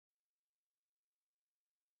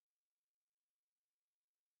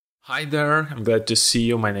Hi there, I'm glad to see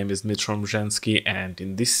you. My name is Dmitry, and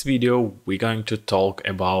in this video we're going to talk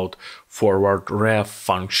about ForwardRef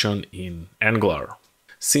function in Angular.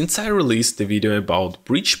 Since I released the video about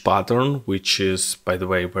bridge pattern, which is, by the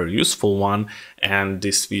way, a very useful one, and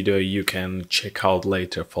this video you can check out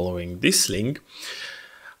later following this link,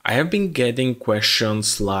 I have been getting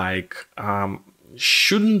questions like,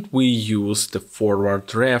 shouldn't we use the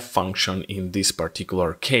ForwardRef function in this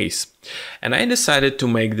particular case? And I decided to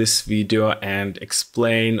make this video and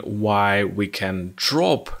explain why we can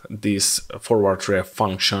drop this ForwardRef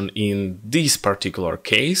function in this particular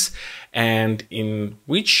case and in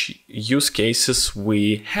which use cases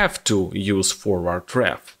we have to use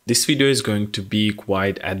ForwardRef. This video is going to be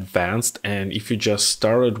quite advanced, and if you just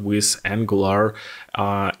started with Angular,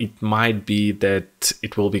 it might be that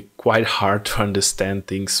it will be quite hard to understand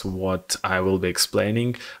things what I will be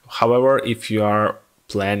explaining. However, if you are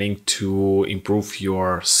planning to improve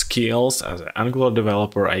your skills as an Angular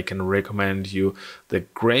developer, I can recommend you the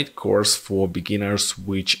great course for beginners,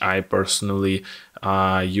 which I personally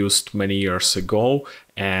used many years ago,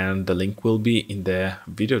 and the link will be in the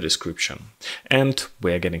video description. And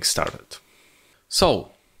we are getting started.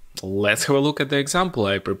 So let's have a look at the example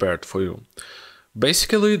I prepared for you.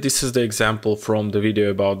 Basically, this is the example from the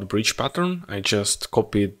video about the bridge pattern. I just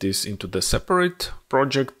copied this into the separate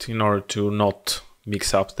project in order to not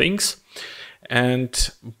mix up things.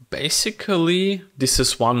 And basically, this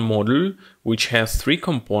is one module which has three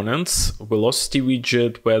components: velocity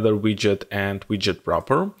widget, weather widget, and widget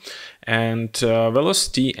wrapper. And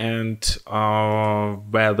velocity and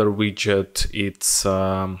weather widget, it's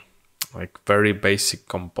like very basic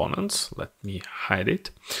components. Let me hide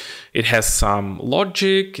it. It has some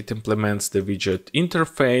logic, it implements the widget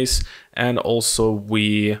interface, and also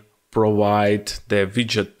we provide the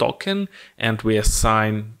widget token and we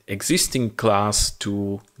assign existing class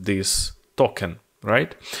to this token,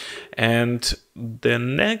 right? And the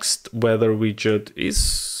next weather widget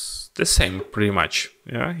is the same pretty much.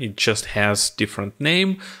 Yeah, it just has different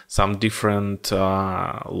name, some different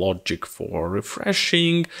logic for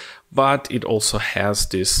refreshing, but it also has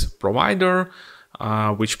this provider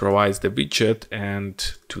which provides the widget, and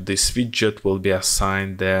to this widget will be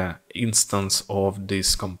assigned the instance of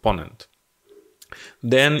this component.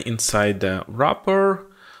 Then inside the wrapper,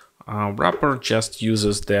 wrapper just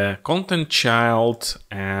uses the content child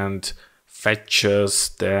and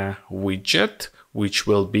fetches the widget, which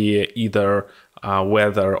will be either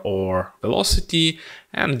weather or velocity,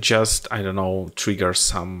 and just, I don't know, trigger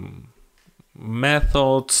some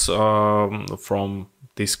methods from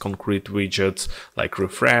these concrete widgets like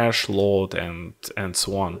refresh, load, and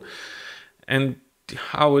so on. And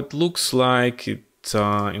how it looks like, it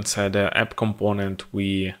inside the app component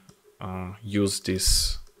we use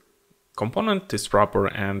this component, this wrapper,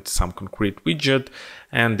 and some concrete widget,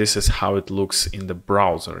 and this is how it looks in the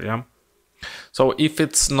browser. Yeah. So if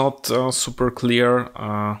it's not super clear,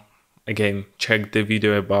 again, check the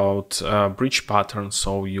video about bridge pattern,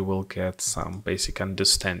 so you will get some basic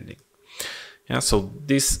understanding. Yeah, so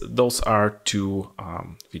those are two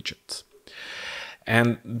widgets.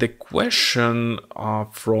 And the question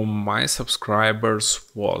from my subscribers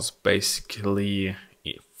was basically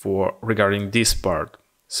regarding this part.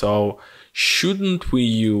 So shouldn't we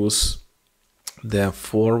use the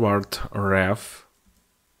ForwardRef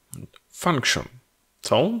function?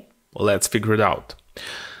 So let's figure it out.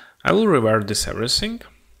 I will revert this everything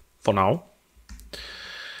for now.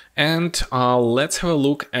 And let's have a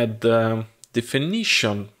look at the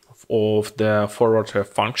definition of the ForwardRef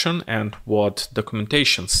function and what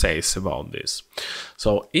documentation says about this.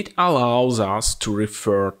 So it allows us to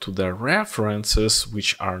refer to the references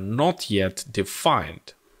which are not yet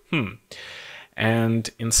defined. And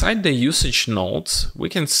inside the usage notes, we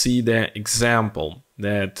can see the example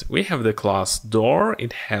that we have the class door,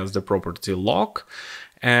 it has the property lock,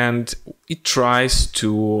 and it tries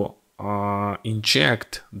to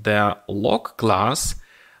inject the lock class,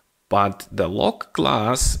 but the lock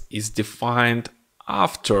class is defined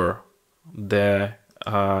after the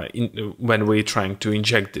when we're trying to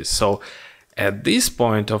inject this. So at this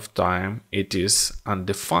point of time, it is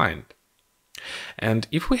undefined. And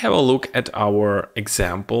if we have a look at our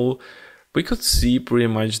example, we could see pretty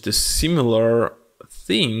much the similar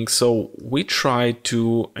thing. So we try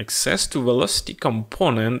to access to velocity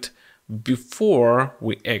component before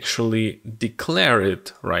we actually declare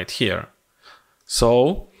it right here.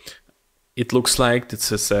 So it looks like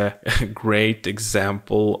this is a great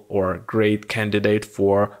example or great candidate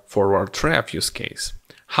for ForwardRef use case.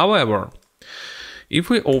 However, if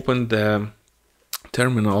we open the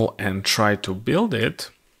terminal and try to build it,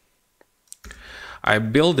 I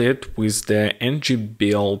build it with the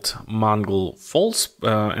ng-build mangle false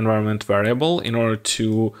environment variable in order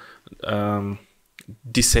to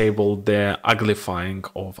disable the uglifying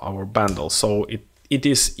of our bundle. So it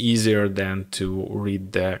is easier than to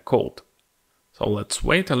read the code. So let's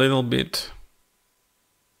wait a little bit.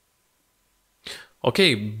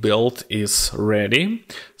 Okay, build is ready.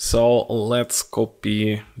 So let's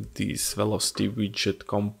copy this velocity widget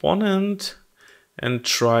component and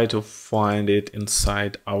try to find it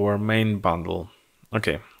inside our main bundle.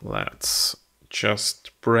 Okay, let's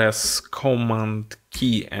just press Command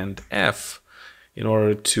key and F in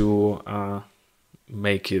order to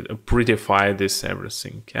make it prettify this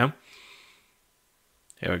everything. Yeah,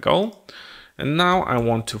 here we go. And now I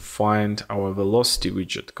want to find our velocity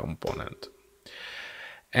widget component.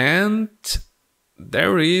 And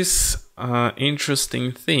there is an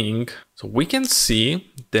interesting thing. So we can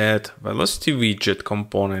see that velocity widget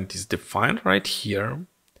component is defined right here.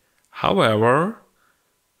 However,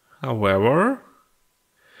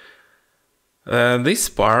 this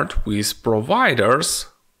part with providers,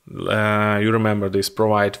 you remember this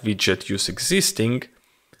provide widget use existing,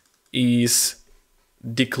 is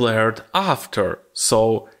declared after.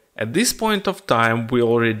 So at this point of time, we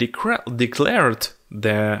already declared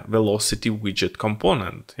the velocity widget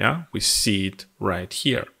component. Yeah, we see it right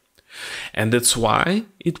here. And that's why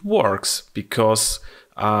it works, because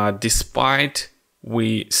despite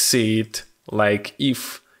we see it like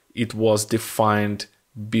if it was defined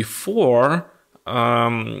before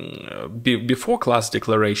before class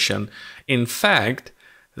declaration, in fact,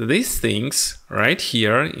 these things right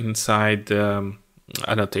here inside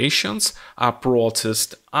annotations are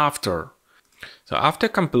processed after. So after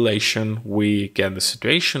compilation, we get the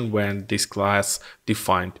situation when this class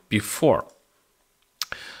defined before.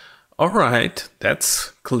 All right,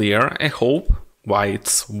 that's clear, I hope, why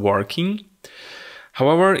it's working.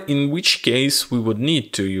 However, in which case we would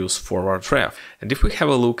need to use ForwardRef. And if we have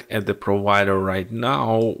a look at the provider right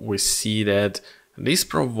now, we see that this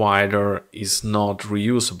provider is not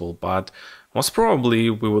reusable, but most probably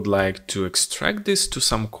we would like to extract this to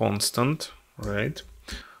some constant, right?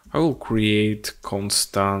 I will create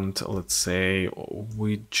constant, let's say,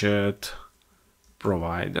 widget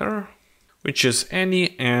provider, which is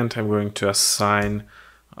any, and I'm going to assign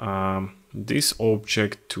this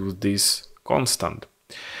object to this constant.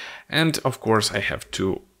 And of course, I have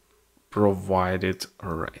to provide it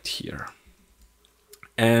right here.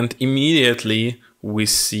 And immediately we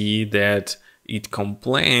see that it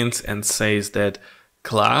complains and says that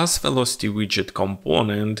class velocity widget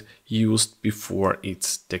component used before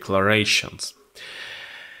its declarations.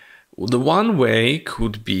 The one way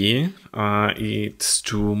could be it's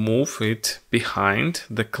to move it behind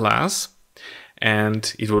the class,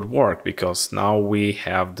 and it would work because now we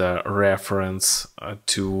have the reference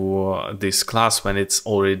to this class when it's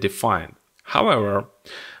already defined. However,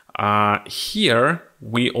 here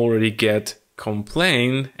we already get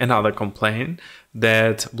another complaint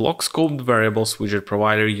that block scoped variables widget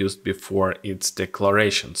provider used before its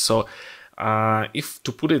declaration. So if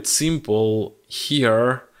to put it simple,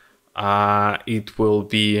 here it will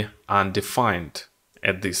be undefined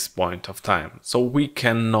at this point of time. So we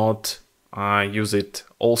cannot use it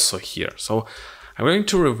also here. So I'm going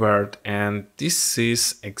to revert, and this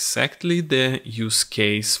is exactly the use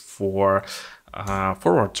case for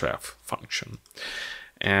ForwardRef function.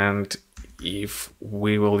 And if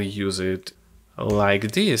we will use it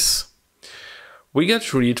like this, we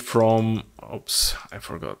get rid from, oops, I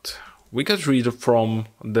forgot. We get rid from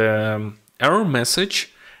the error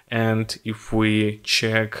message, and if we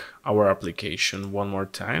check our application one more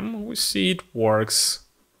time, we see it works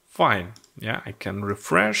fine. Yeah, I can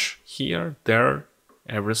refresh here, there,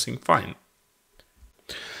 everything fine.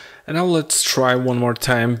 And now let's try one more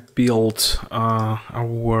time build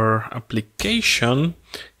our application,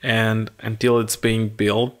 and until it's being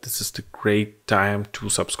built, this is the great time to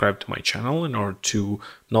subscribe to my channel in order to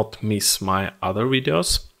not miss my other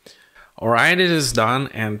videos. Alright, it is done,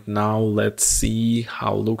 and now let's see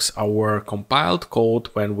how looks our compiled code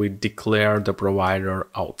when we declare the provider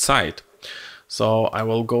outside. So I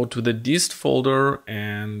will go to the dist folder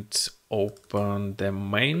and open the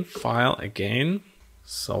main file again.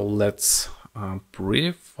 So let's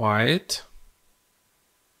prettify it.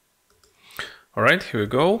 All right, here we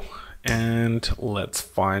go. And let's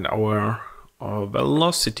find our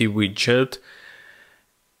velocity widget.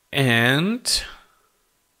 And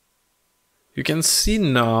you can see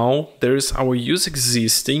now there's our use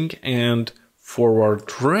existing and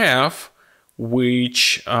ForwardRef,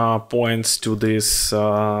 which points to this,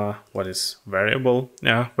 what is variable?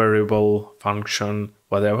 Yeah, variable function,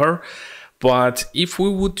 whatever. But if we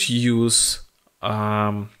would use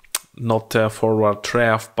not a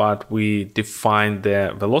ForwardRef, but we define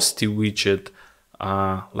the velocity widget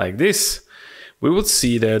like this, we would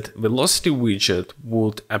see that velocity widget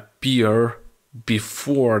would appear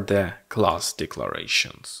before the class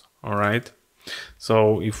declarations. All right.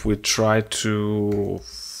 So if we try to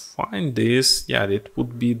find this, yeah, it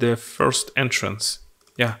would be the first entrance.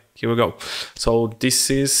 Yeah, here we go. So this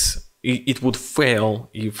is, it would fail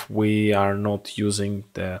if we are not using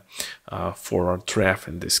the ForwardRef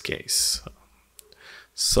in this case.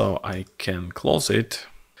 So I can close it.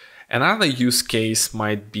 Another use case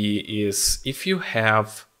might be is if you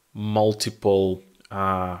have multiple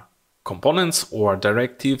components or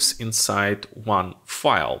directives inside one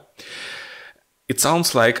file. It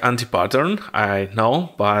sounds like anti-pattern, I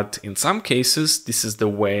know, but in some cases, this is the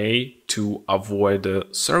way to avoid the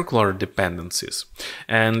circular dependencies.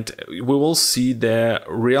 And we will see the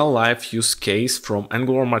real-life use case from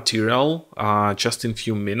Angular material just in a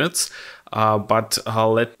few minutes. But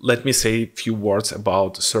let me say a few words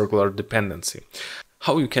about circular dependency.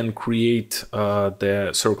 How you can create the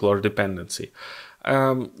circular dependency.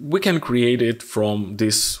 We can create it from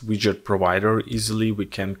this widget provider easily. We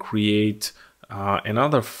can create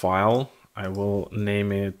another file. I will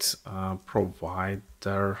name it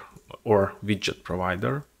provider or widget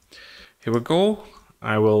provider. Here we go.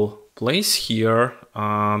 I will place here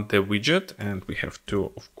the widget, and we have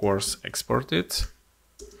to, of course, export it.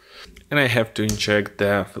 And I have to inject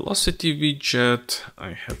the velocity widget.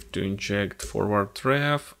 I have to inject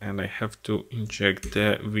ForwardRef, and I have to inject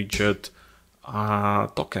the widget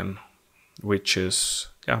token, which is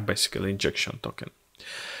basically injection token.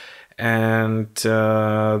 And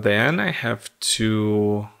then I have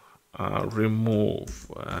to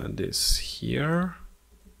remove this here.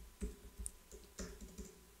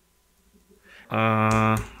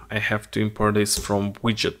 I have to import this from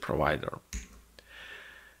widget provider.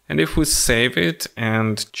 And if we save it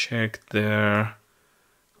and check the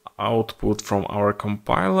output from our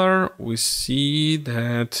compiler, we see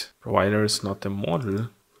that provider is not a model.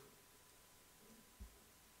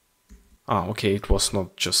 Okay, it was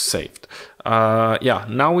not just saved. Yeah,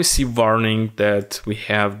 now we see warning that we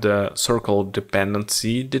have the circular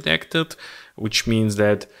dependency detected, which means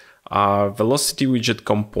that velocity widget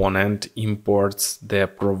component imports the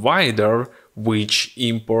provider, which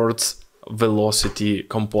imports velocity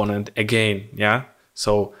component again. Yeah,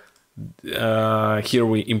 so here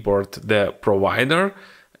we import the provider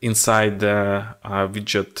inside the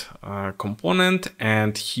widget component,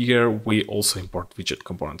 and here we also import widget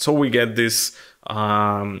component. So we get this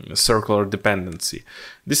circular dependency.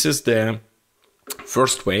 This is the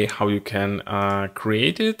first way how you can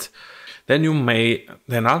create it. Then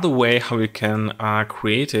another way how you can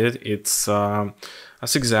create it, it's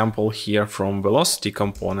as example here from velocity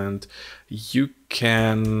component, you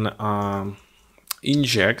can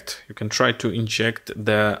try to inject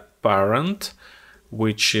the parent,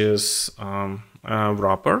 which is a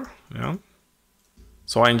wrapper. Yeah.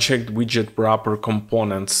 So I inject widget wrapper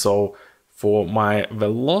component. So for my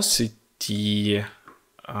velocity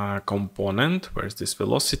component, where's this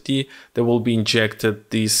velocity, there will be injected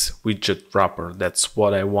this widget wrapper. That's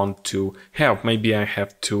what I want to have. Maybe I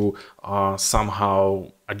have to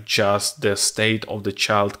somehow adjust the state of the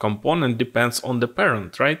child component, depends on the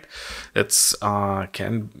parent, right? That's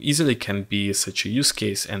can be such a use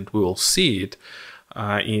case, and we will see it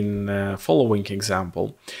in following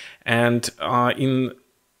example. And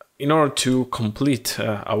in order to complete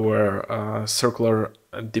our circular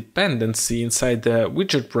dependency inside the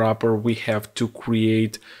widget wrapper, we have to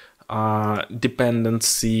create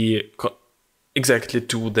dependency exactly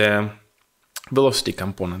to the velocity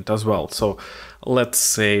component as well. So let's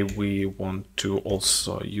say we want to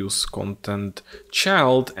also use content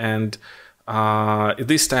child, and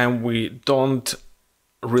this time we don't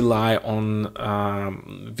rely on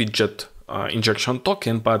widget injection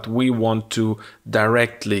token, but we want to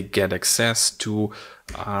directly get access to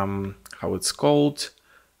how it's called,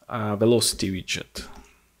 velocity widget.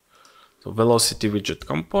 So velocity widget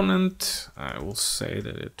component, I will say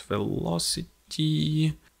that it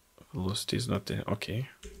velocity is not there. Okay.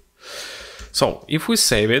 So if we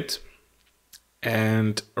save it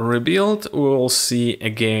and rebuild, we will see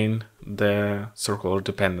again the circular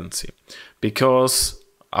dependency, because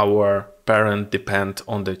our parent depend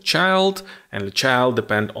on the child and the child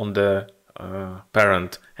depend on the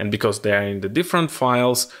parent, and because they are in the different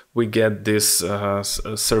files, we get this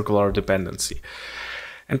circular dependency.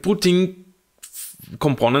 And putting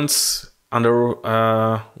components under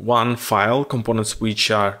one file, components which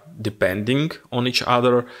are depending on each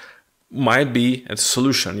other, might be a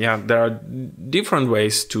solution. Yeah, there are different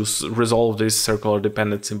ways to resolve this circular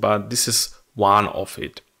dependency, but this is one of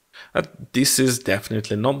it. This is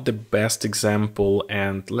definitely not the best example,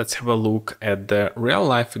 and let's have a look at the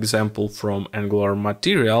real-life example from Angular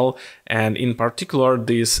material, and in particular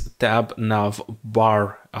this tab nav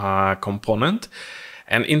bar component.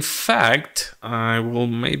 And in fact, I will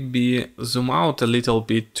maybe zoom out a little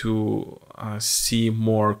bit to see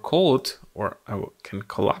more code, or I can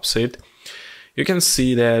collapse it. You can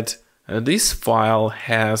see that this file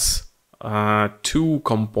has two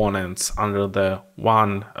components under the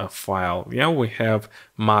one file. Yeah, we have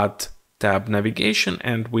mat tab navigation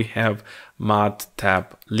and we have mat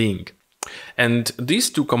tab link. And these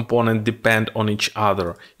two components depend on each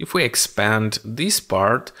other. If we expand this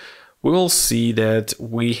part, we will see that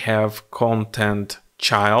we have content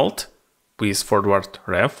child with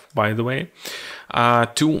ForwardRef, by the way,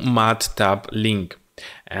 to mat tab link.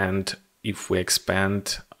 And if we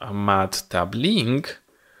expand mat tab link,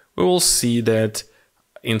 we will see that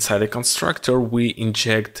inside the constructor we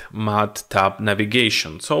inject mat tab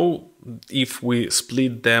navigation. So if we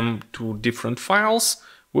split them to different files,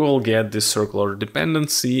 we will get this circular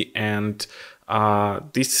dependency, and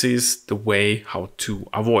this is the way how to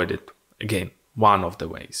avoid it. Again, one of the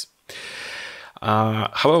ways.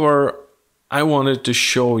 However, I wanted to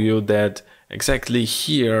show you that exactly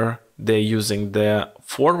here they're using the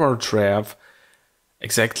ForwardRef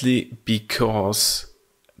exactly because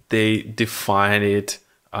they define it.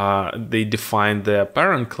 They define the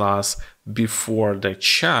parent class before the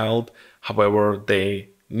child. However, they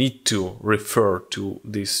need to refer to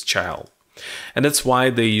this child. And that's why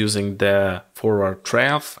they're using the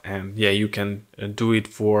ForwardRef. And yeah, you can do it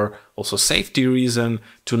for also safety reason,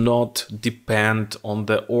 to not depend on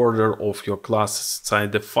the order of your classes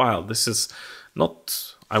inside the file. This is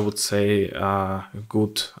not, I would say,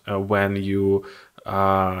 good when you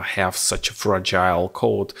have such a fragile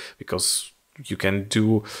code, because you can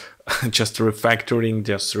do just refactoring,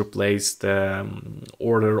 just replace the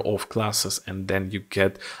order of classes, and then you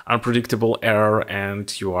get unpredictable error,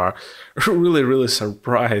 and you are really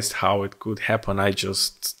surprised how it could happen. I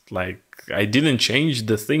didn't change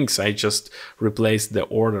the things, I just replaced the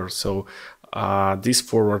order. So this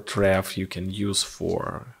ForwardRef you can use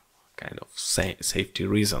for kind of safety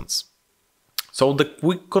reasons. So the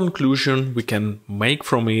quick conclusion we can make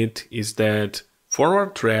from it is that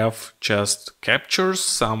ForwardRef just captures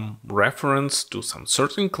some reference to some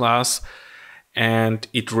certain class, and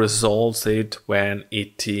it resolves it when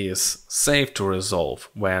it is safe to resolve,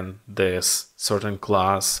 when this certain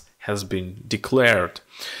class has been declared.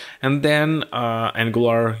 And then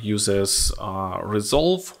Angular uses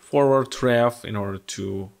resolve ForwardRef in order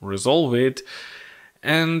to resolve it.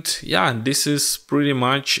 And yeah, this is pretty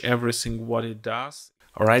much everything what it does.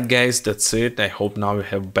 Alright guys, that's it. I hope now you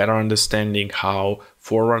have better understanding how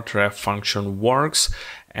ForwardRef function works.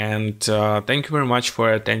 And thank you very much for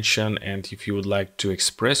your attention. And if you would like to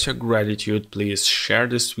express your gratitude, please share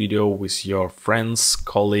this video with your friends,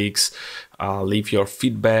 colleagues, leave your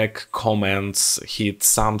feedback, comments, hit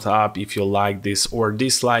thumbs up if you like this, or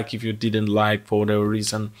dislike if you didn't like for whatever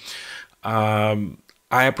reason.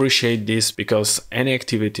 I appreciate this because any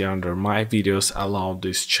activity under my videos allow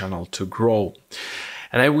this channel to grow.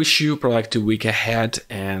 And I wish you a productive week ahead,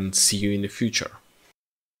 and see you in the future.